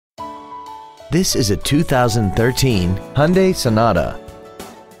This is a 2013 Hyundai Sonata.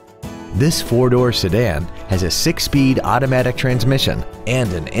 This four-door sedan has a 6-speed automatic transmission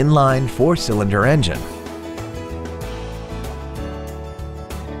and an inline 4-cylinder engine.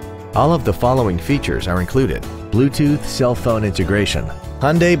 All of the following features are included: Bluetooth cell phone integration,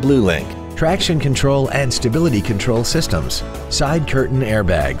 Hyundai BlueLink, traction control and stability control systems, side curtain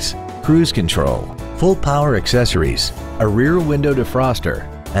airbags, cruise control, full power accessories, a rear window defroster,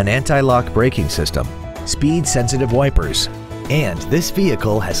 an anti-lock braking system, speed-sensitive wipers, and this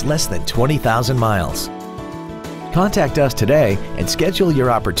vehicle has less than 20,000 miles. Contact us today and schedule your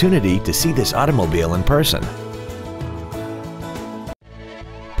opportunity to see this automobile in person.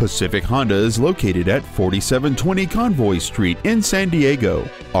 Pacific Honda is located at 4720 Convoy Street in San Diego.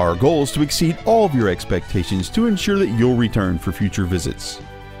 Our goal is to exceed all of your expectations to ensure that you'll return for future visits.